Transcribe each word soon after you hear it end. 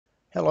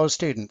Hello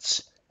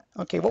students.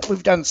 Okay, what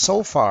we've done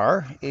so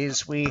far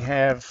is we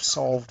have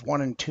solved one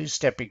and two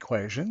step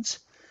equations.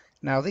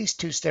 Now these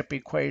two-step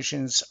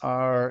equations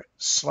are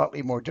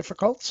slightly more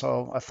difficult,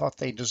 so I thought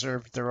they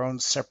deserved their own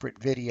separate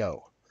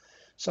video.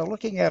 So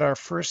looking at our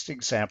first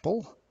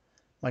example,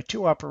 my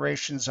two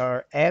operations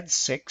are add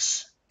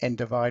 6 and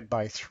divide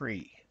by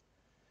 3.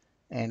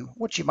 And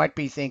what you might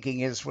be thinking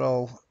is,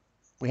 well,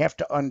 we have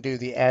to undo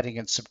the adding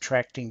and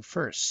subtracting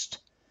first.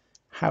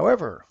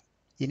 However,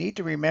 you need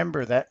to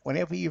remember that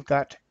whenever you've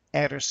got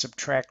add or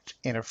subtract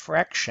in a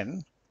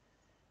fraction,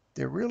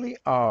 there really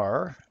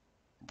are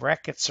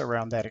brackets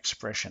around that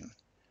expression.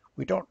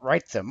 We don't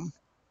write them,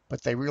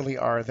 but they really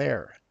are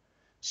there.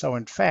 So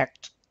in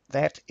fact,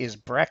 that is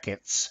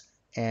brackets,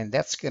 and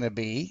that's going to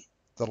be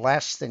the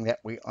last thing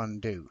that we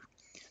undo.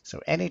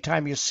 So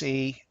anytime you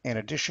see an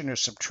addition or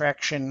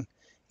subtraction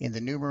in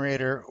the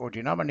numerator or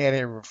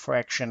denominator of a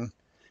fraction,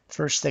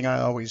 first thing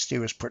I always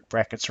do is put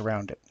brackets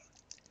around it.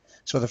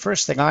 So the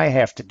first thing I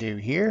have to do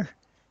here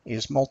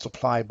is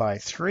multiply by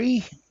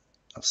 3.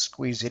 I'll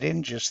squeeze it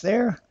in just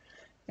there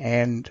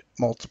and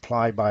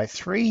multiply by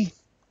 3.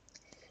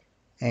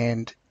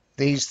 And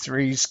these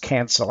 3's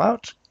cancel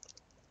out.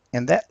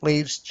 And that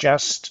leaves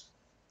just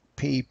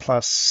p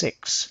plus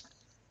 6.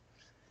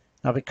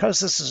 Now because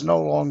this is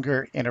no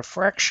longer in a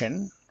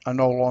fraction, I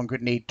no longer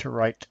need to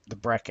write the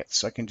brackets.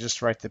 So I can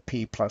just write the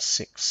p plus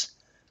 6.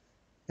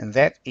 And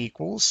that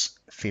equals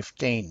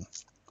 15.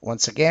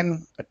 Once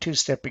again, a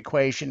two-step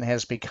equation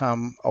has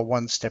become a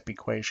one-step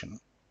equation.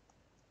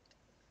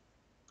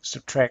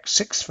 Subtract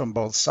 6 from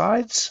both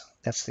sides.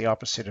 That's the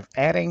opposite of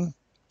adding.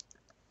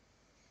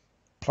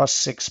 Plus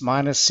 6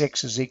 minus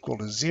 6 is equal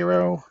to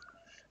 0.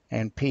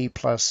 And p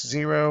plus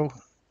 0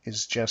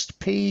 is just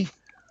p.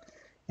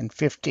 And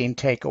 15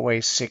 take away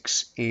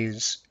 6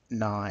 is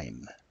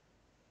 9.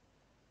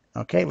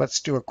 Okay, let's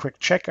do a quick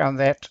check on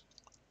that.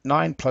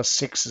 9 plus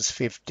 6 is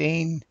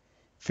 15.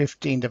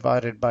 15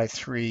 divided by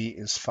 3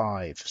 is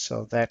 5,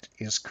 so that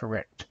is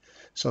correct.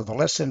 So the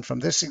lesson from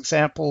this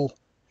example,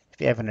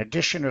 if you have an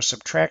addition or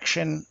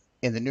subtraction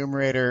in the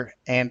numerator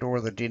and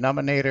or the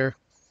denominator,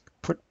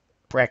 put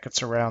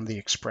brackets around the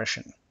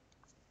expression.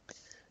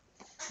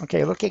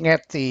 Okay, looking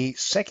at the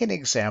second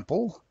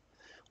example,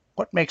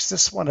 what makes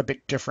this one a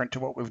bit different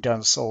to what we've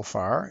done so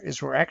far is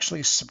we're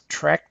actually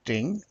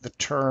subtracting the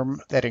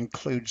term that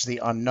includes the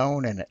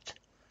unknown in it.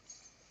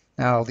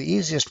 Now, the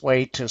easiest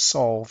way to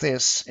solve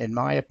this, in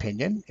my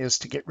opinion, is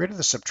to get rid of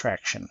the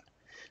subtraction.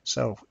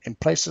 So in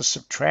place of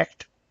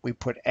subtract, we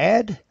put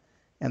add,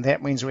 and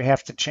that means we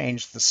have to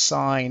change the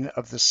sign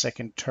of the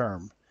second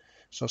term.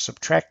 So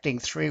subtracting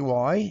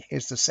 3y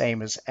is the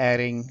same as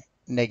adding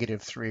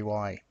negative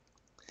 3y.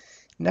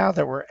 Now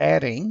that we're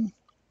adding,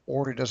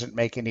 order doesn't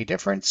make any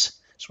difference.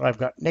 So I've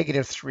got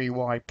negative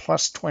 3y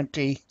plus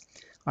 20.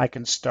 I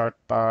can start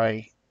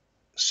by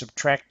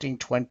subtracting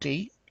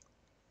 20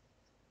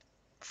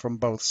 from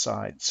both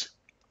sides.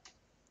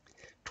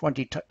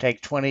 20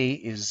 take 20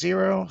 is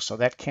 0, so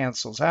that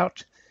cancels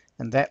out,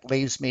 and that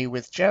leaves me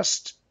with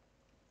just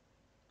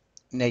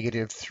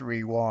negative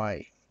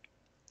 3y.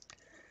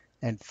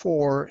 And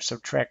 4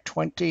 subtract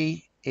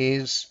 20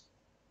 is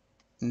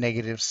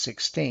negative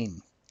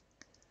 16.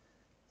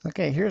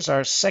 Okay, here's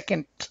our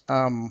second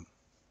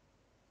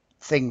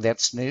thing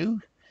that's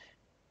new.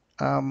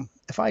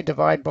 If I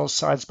divide both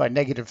sides by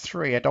negative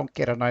 3, I don't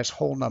get a nice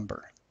whole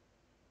number.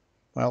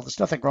 Well, there's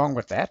nothing wrong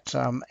with that.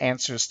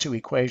 Answers to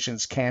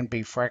equations can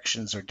be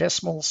fractions or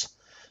decimals.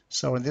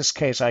 So in this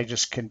case, I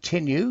just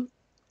continue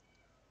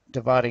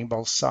dividing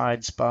both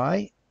sides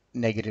by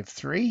negative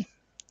 3.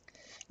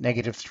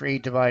 Negative 3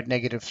 divide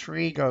negative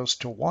 3 goes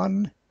to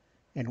 1,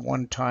 and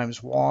 1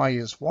 times y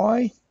is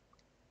y.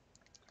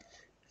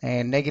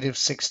 And negative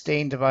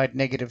 16 divide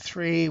negative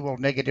 3, well,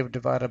 negative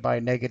divided by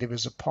negative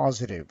is a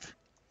positive.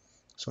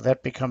 So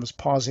that becomes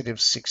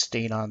positive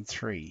 16 on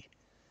 3.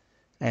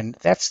 And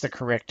that's the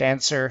correct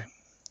answer.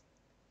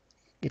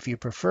 If you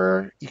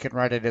prefer, you can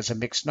write it as a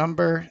mixed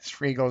number.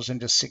 3 goes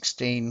into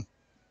 16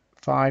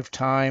 5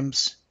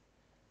 times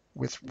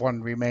with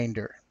 1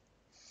 remainder.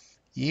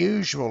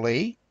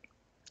 Usually,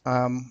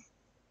 in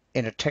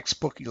a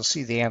textbook, you'll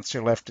see the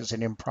answer left as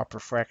an improper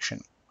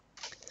fraction.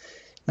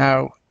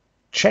 Now,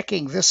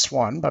 checking this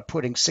one by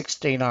putting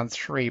 16 on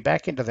 3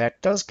 back into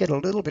that does get a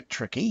little bit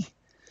tricky.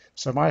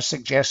 So my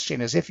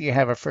suggestion is if you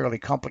have a fairly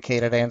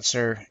complicated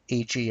answer,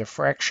 e.g. a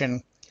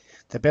fraction,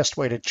 the best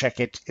way to check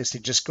it is to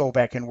just go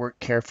back and work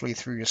carefully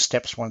through your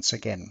steps once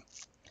again.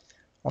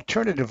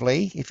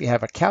 Alternatively, if you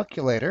have a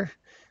calculator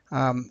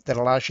that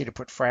allows you to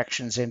put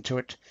fractions into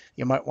it,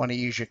 you might want to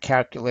use your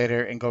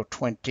calculator and go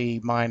 20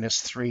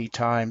 minus 3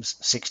 times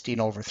 16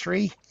 over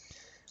 3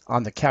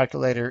 on the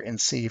calculator and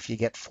see if you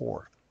get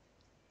 4.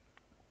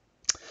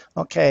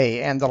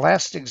 Okay, and the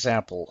last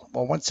example.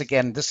 Well, once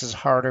again, this is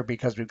harder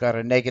because we've got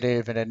a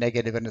negative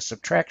and a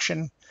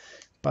subtraction.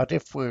 But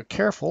if we're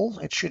careful,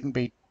 it shouldn't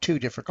be too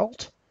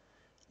difficult.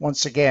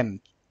 Once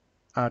again,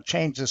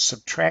 change the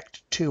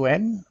subtract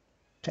 2n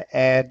to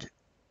add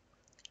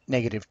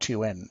negative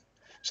 2n.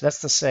 So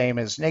that's the same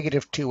as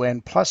negative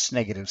 2n plus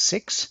negative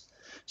 6.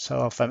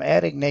 So if I'm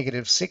adding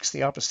 -6,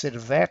 the opposite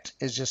of that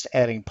is just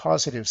adding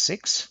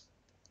 +6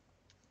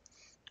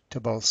 to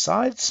both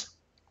sides.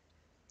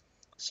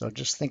 So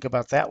just think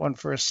about that one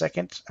for a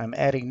second. I'm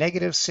adding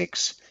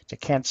 -6. To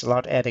cancel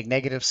out adding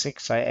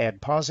 -6, I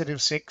add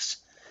 +6.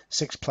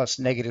 6 plus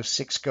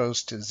 -6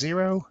 goes to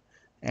 0,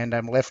 and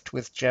I'm left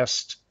with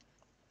just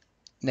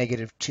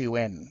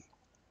 -2n.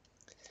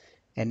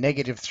 And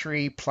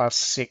 -3 plus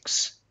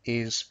 6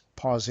 is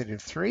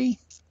 +3.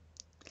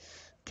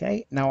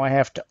 Okay, now I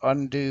have to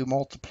undo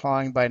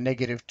multiplying by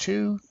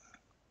 -2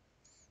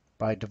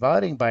 by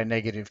dividing by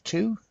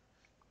 -2,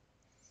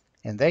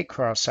 and they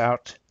cross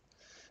out,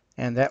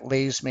 and that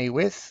leaves me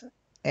with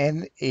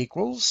n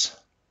equals,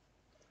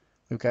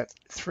 we've got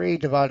 3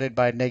 divided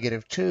by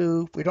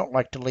 -2. We don't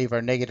like to leave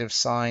our negative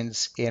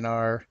signs in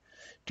our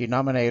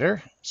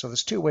denominator, so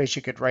there's two ways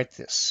you could write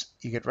this.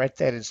 You could write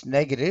that as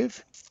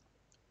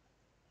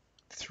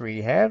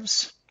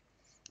 -3/2.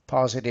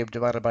 Positive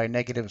divided by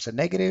negative is a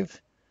negative,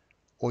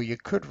 or you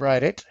could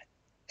write it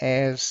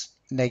as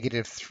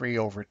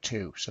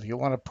 -3/2. So if you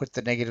want to put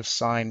the negative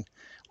sign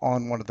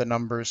on one of the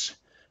numbers,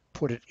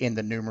 put it in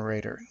the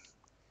numerator.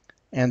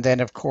 And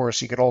then, of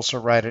course, you could also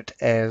write it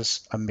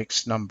as a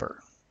mixed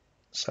number.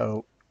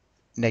 So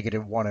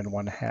 -1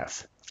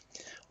 1/2.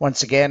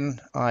 Once again,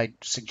 I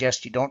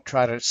suggest you don't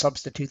try to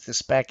substitute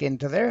this back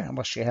into there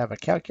unless you have a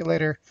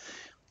calculator.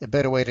 The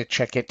better way to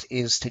check it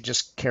is to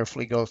just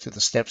carefully go through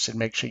the steps and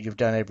make sure you've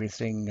done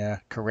everything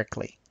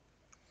correctly.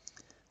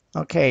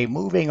 Okay,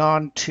 moving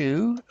on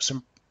to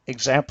some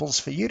examples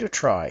for you to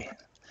try.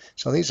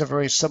 So these are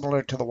very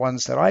similar to the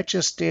ones that I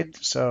just did,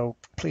 so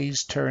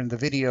please turn the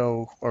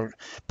video or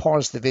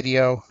pause the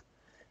video,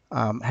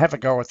 have a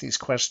go at these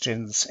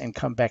questions, and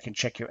come back and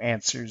check your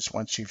answers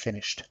once you've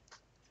finished.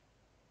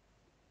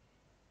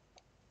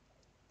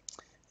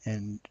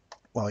 And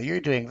while you're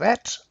doing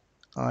that,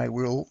 I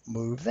will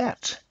move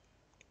that.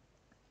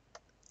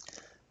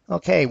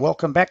 Okay,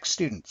 welcome back,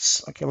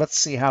 students. Okay, let's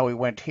see how we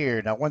went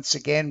here. Now, once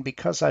again,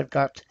 because I've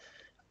got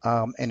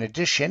an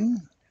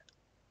addition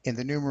in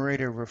the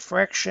numerator of a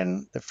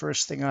fraction, the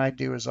first thing I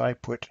do is I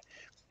put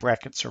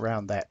brackets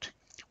around that,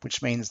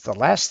 which means the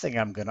last thing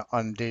I'm going to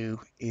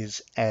undo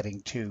is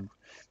adding 2.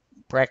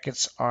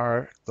 Brackets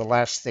are the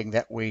last thing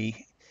that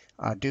we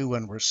do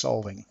when we're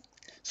solving.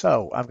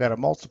 So I've got to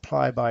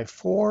multiply by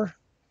 4,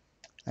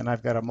 and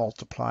I've got to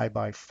multiply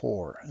by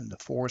 4, and the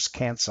 4's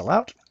cancel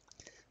out.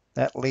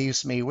 That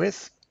leaves me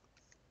with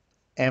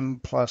m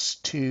plus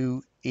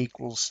 2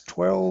 equals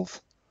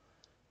 12.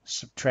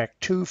 Subtract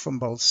 2 from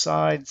both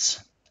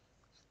sides.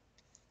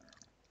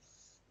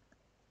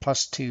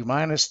 Plus 2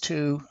 minus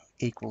 2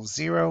 equals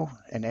 0,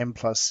 and m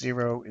plus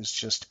 0 is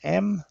just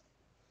m,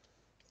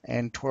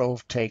 and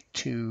 12 take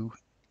 2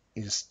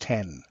 is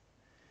 10.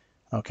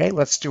 Okay,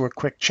 let's do a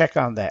quick check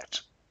on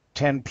that.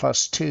 10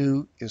 plus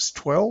 2 is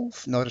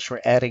 12. Notice we're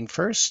adding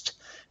first,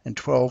 and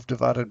 12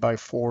 divided by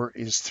 4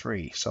 is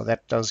 3. So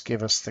that does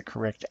give us the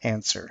correct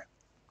answer.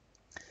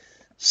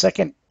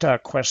 Second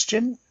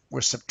question,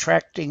 we're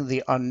subtracting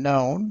the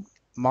unknown.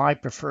 My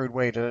preferred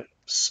way to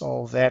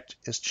solve that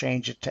is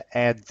change it to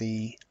add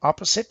the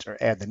opposite, or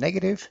add the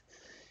negative.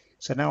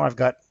 So now I've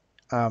got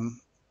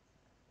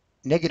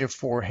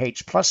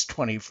 -4h plus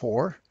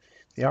 24.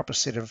 The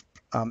opposite of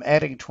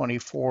adding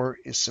 24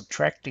 is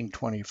subtracting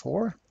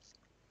 24.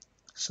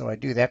 So I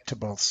do that to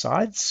both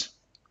sides.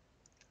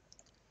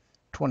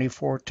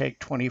 24 take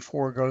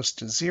 24 goes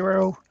to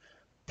 0,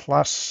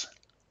 plus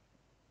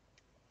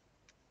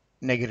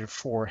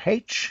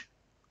 -4h.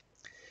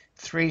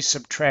 3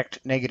 subtract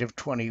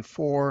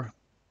 -24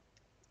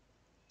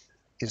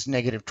 is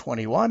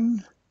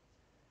 -21.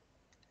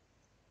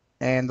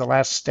 And the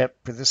last step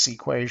for this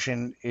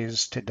equation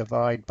is to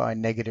divide by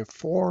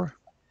 -4.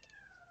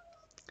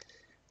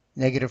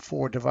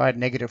 -4 divide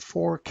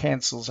 -4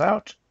 cancels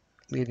out,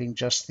 leaving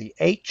just the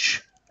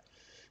h.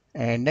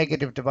 And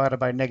negative divided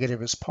by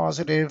negative is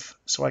positive,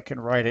 so I can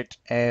write it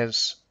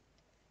as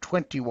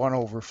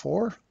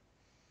 21/4.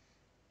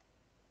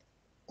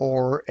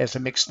 Or as a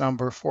mixed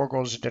number, 4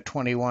 goes into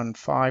 21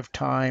 5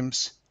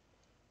 times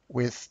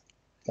with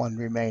 1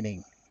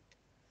 remaining.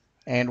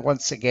 And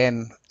once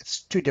again,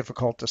 it's too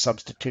difficult to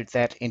substitute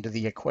that into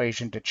the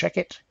equation to check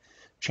it.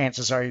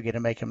 Chances are you're going to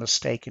make a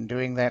mistake in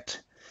doing that,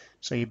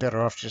 so you're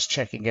better off just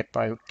checking it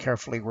by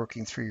carefully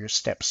working through your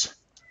steps.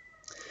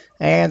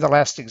 And the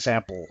last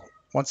example.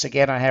 Once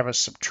again, I have a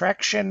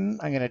subtraction.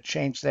 I'm going to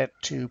change that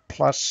to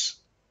plus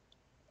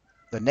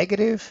the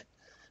negative.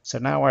 So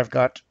now I've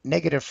got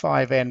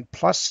 -5n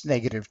plus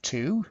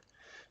 -2.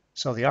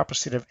 So the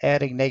opposite of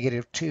adding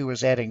 -2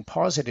 is adding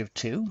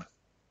 +2.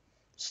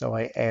 So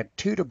I add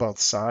 2 to both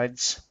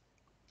sides.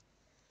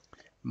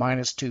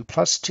 -2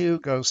 plus 2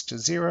 goes to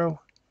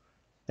 0.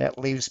 That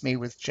leaves me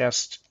with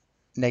just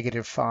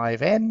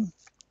 -5n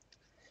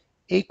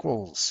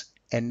equals,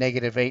 and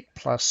 -8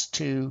 plus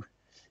 2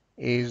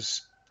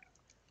 is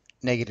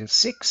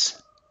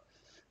 -6.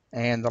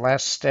 And the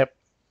last step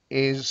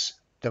is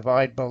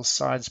divide both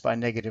sides by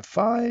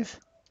 -5.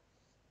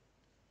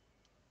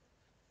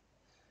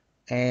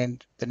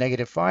 And the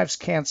 -5's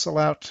cancel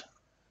out.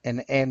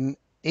 and n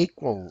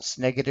equals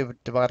negative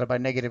divided by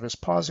negative is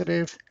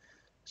positive.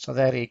 So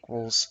that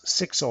equals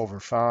 6 over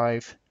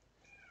 5.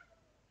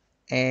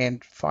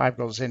 And 5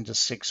 goes into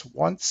 6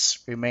 once,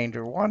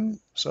 remainder 1.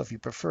 So if you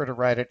prefer to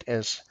write it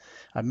as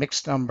a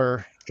mixed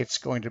number, it's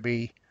going to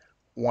be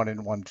 1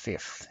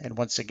 1/5. And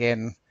once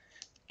again,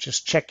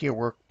 just check your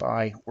work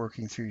by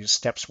working through your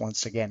steps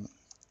once again.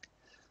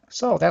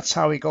 So that's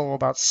how we go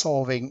about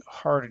solving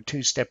harder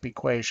two-step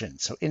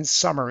equations. So in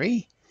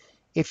summary,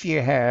 if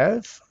you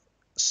have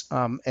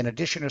an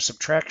addition or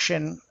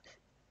subtraction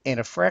in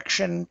a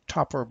fraction,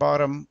 top or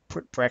bottom,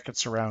 put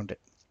brackets around it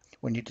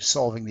when you're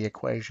solving the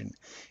equation.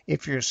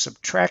 If you're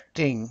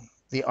subtracting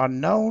the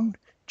unknown,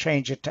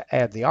 change it to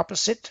add the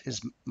opposite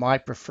is my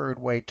preferred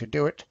way to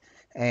do it.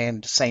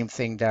 And same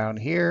thing down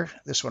here.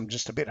 This one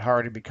just a bit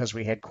harder because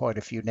we had quite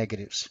a few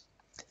negatives.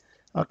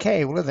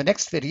 Okay, well in the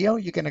next video,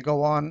 you're going to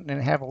go on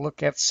and have a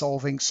look at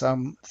solving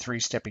some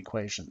three-step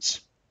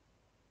equations.